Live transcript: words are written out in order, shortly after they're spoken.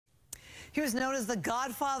He was known as the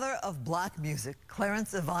Godfather of Black music.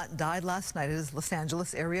 Clarence Avant died last night at his Los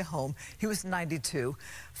Angeles area home. He was 92.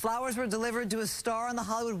 Flowers were delivered to a star on the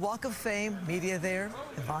Hollywood Walk of Fame. Media there.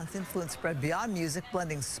 Avant's influence spread beyond music,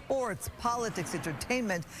 blending sports, politics,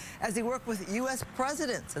 entertainment, as he worked with U.S.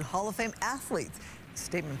 presidents and Hall of Fame athletes. A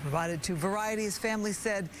statement provided to Variety, his family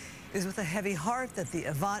said, it is with a heavy heart that the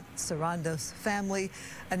Avant Sarandos family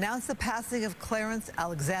announced the passing of Clarence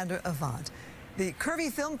Alexander Avant. The curvy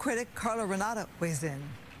film critic Carla Renata weighs in.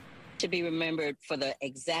 To be remembered for the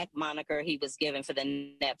exact moniker he was given for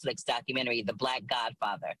the Netflix documentary, The Black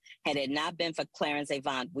Godfather. Had it not been for Clarence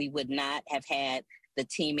Avant, we would not have had the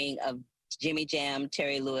teaming of Jimmy Jam,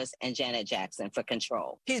 Terry Lewis, and Janet Jackson for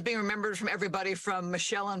Control. He's being remembered from everybody from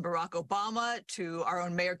Michelle and Barack Obama to our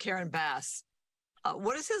own Mayor Karen Bass.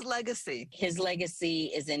 What is his legacy? His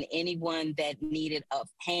legacy is in anyone that needed a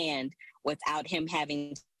hand without him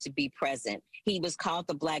having to be present. He was called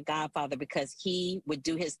the Black Godfather because he would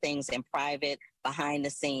do his things in private, behind the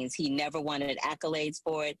scenes. He never wanted accolades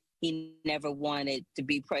for it. He never wanted to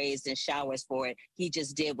be praised in showers for it. He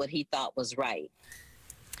just did what he thought was right.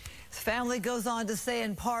 His family goes on to say,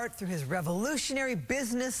 in part, through his revolutionary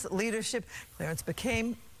business leadership, Clarence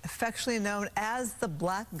became affectionately known as the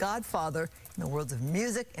Black Godfather in the worlds of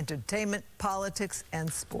music, entertainment, politics,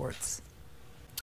 and sports.